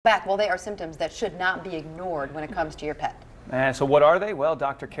Back, well, they are symptoms that should not be ignored when it comes to your pet. And so what are they? Well,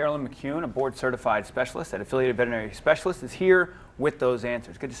 Dr. Carolyn McCune, a board-certified specialist at Affiliated Veterinary Specialists, is here with those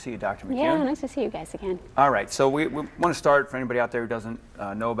answers. Good to see you, Dr. McCune. Yeah, nice to see you guys again. All right, so we want to start, for anybody out there who doesn't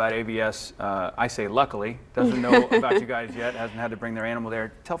know about AVS, I say luckily, doesn't know about you guys yet, hasn't had to bring their animal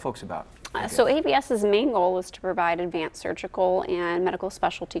there. Tell folks about it. So AVS's main goal is to provide advanced surgical and medical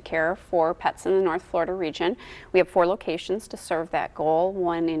specialty care for pets in the North Florida region. We have 4 locations to serve that goal,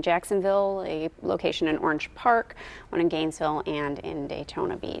 one in Jacksonville, a location in Orange Park, one in Gainesville, and in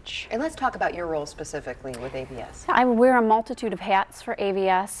Daytona Beach. And let's talk about your role specifically with AVS. I wear a multitude of hats for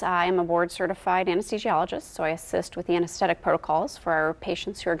AVS. I am a board-certified anesthesiologist, so I assist with the anesthetic protocols for our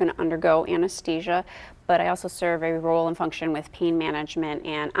patients who are going to undergo anesthesia. But I also serve a role and function with pain management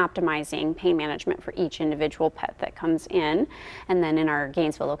and optimizing pain management for each individual pet that comes in. And then in our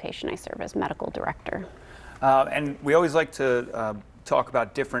Gainesville location, I serve as medical director. And we always like to talk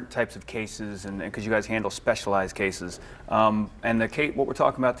about different types of cases, and because you guys handle specialized cases. And the case, what we're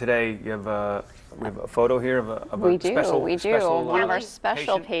talking about today, you have we have a photo here of a special one of our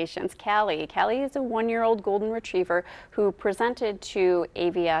special patients, Callie. Callie is a 1-year-old golden retriever who presented to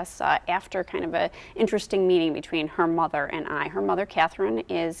AVS after kind of an interesting meeting between her mother and I. Her mother, Catherine,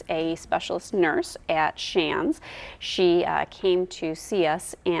 is a specialist nurse at Shands. She came to see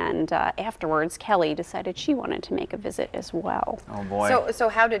us, and afterwards, Callie decided she wanted to make a visit as well. Oh boy. So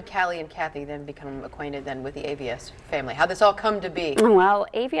how did Callie and Kathy then become acquainted then with the AVS family? How did this all come to be? Well,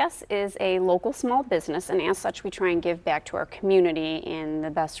 AVS is a local small business, and as such we try and give back to our community in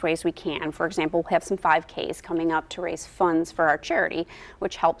the best ways we can. For example, we'll have some 5Ks coming up to raise funds for our charity,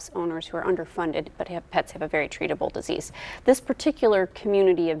 which helps owners who are underfunded but have pets have a very treatable disease. This particular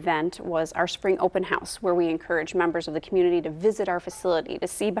community event was our spring open house, where we encourage members of the community to visit our facility, to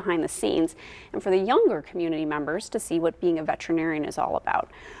see behind the scenes, and for the younger community members to see what being a veterinarian is all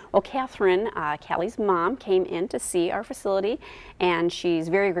about. Well, Catherine, Callie's mom, came in to see our facility, and she's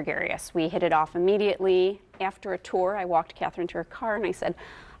very gregarious. We hit it off immediately. After a tour, I walked Catherine to her car and I said,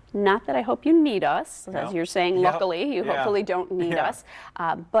 not that I hope you need us, as you're saying, luckily, you hopefully don't need us,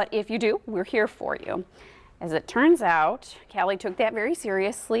 but if you do, we're here for you. As it turns out, Callie took that very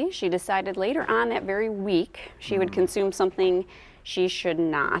seriously. She decided later on that very week she would consume something she should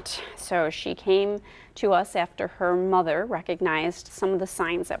not. So she came to us after her mother recognized some of the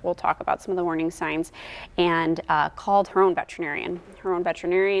signs that we'll talk about, some of the warning signs, and called her own veterinarian. Her own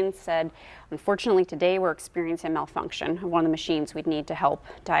veterinarian said, unfortunately today we're experiencing malfunction of one of the machines we'd need to help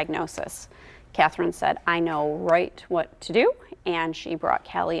diagnosis. Catherine said, I know right what to do, and she brought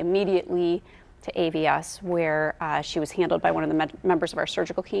Callie immediately to AVS, where she was handled by one of the members of our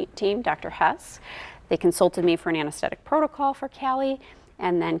surgical team, Dr. Hess. They consulted me for an anesthetic protocol for Callie,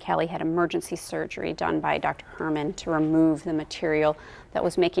 and then Callie had emergency surgery done by Dr. Herman to remove the material that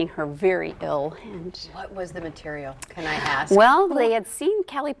was making her very ill. And what was the material, can I ask? Well, they had seen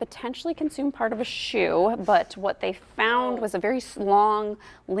Callie potentially consume part of a shoe, but what they found was a very long,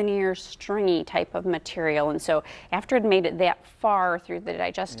 linear, stringy type of material. And so after it made it that far through the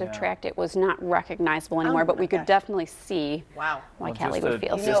digestive tract, it was not recognizable anymore, but we could definitely see why Callie would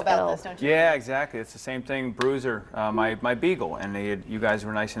feel so about ill. this, don't you? Yeah, exactly. It's the same thing, Bruiser, my beagle, and you guys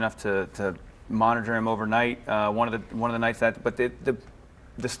were nice enough to monitor him overnight. One of the nights but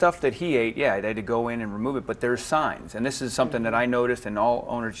the stuff that he ate, they had to go in and remove it, but there's signs, and this is something that I noticed, and all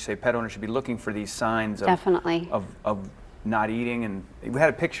owners, pet owners should be looking for these signs of not eating. And we had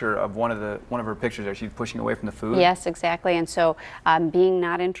a picture of one of her pictures there. She's pushing away from the food. Yes, exactly. And so being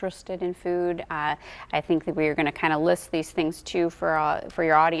not interested in food, I think that we are going to kind of list these things too for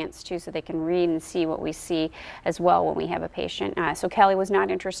your audience too, so they can read and see what we see as well when we have a patient. So Callie was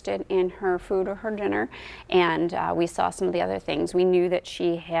not interested in her food or her dinner, and we saw some of the other things. We knew that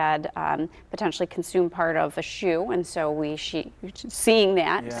she had potentially consumed part of a shoe, and so seeing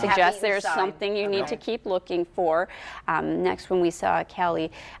that suggests there's something you need to keep looking for. Next, when we saw Callie,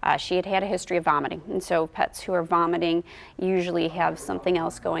 she had had a history of vomiting, and so pets who are vomiting usually have something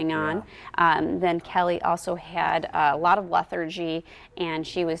else going on. Then Callie also had a lot of lethargy, and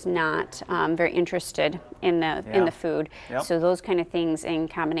she was not very interested in the food. So those kind of things, in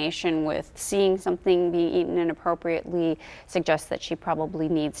combination with seeing something being eaten inappropriately, suggests that she probably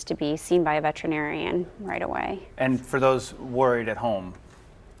needs to be seen by a veterinarian right away. And for those worried at home,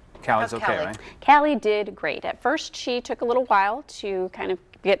 Callie's okay, right? Callie did great. At first, she took a little while to kind of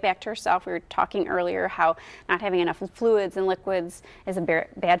get back to herself. We were talking earlier how not having enough fluids and liquids is a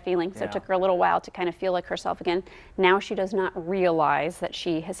bad feeling, so it took her a little while to kind of feel like herself again. Now she does not realize that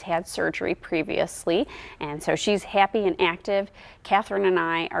she has had surgery previously, and so she's happy and active. Catherine and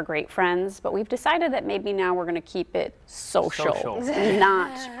I are great friends, but we've decided that maybe now we're going to keep it social.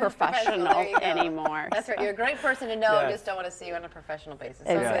 Not professional anymore. That's right. You're a great person to know. I just don't want to see you on a professional basis.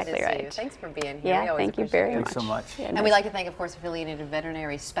 So Exactly good to see right. you. Thanks for being here. Yeah, thank you very much. Thanks so much. Yeah, And we'd like to thank, of course, affiliated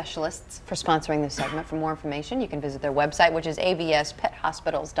veterinary specialists for sponsoring this segment. For more information, you can visit their website, which is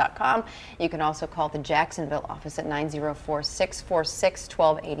avspethospitals.com. You can also call the Jacksonville office at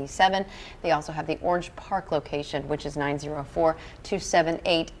 904-646-1287. They also have the Orange Park location, which is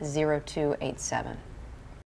 904-278-0287.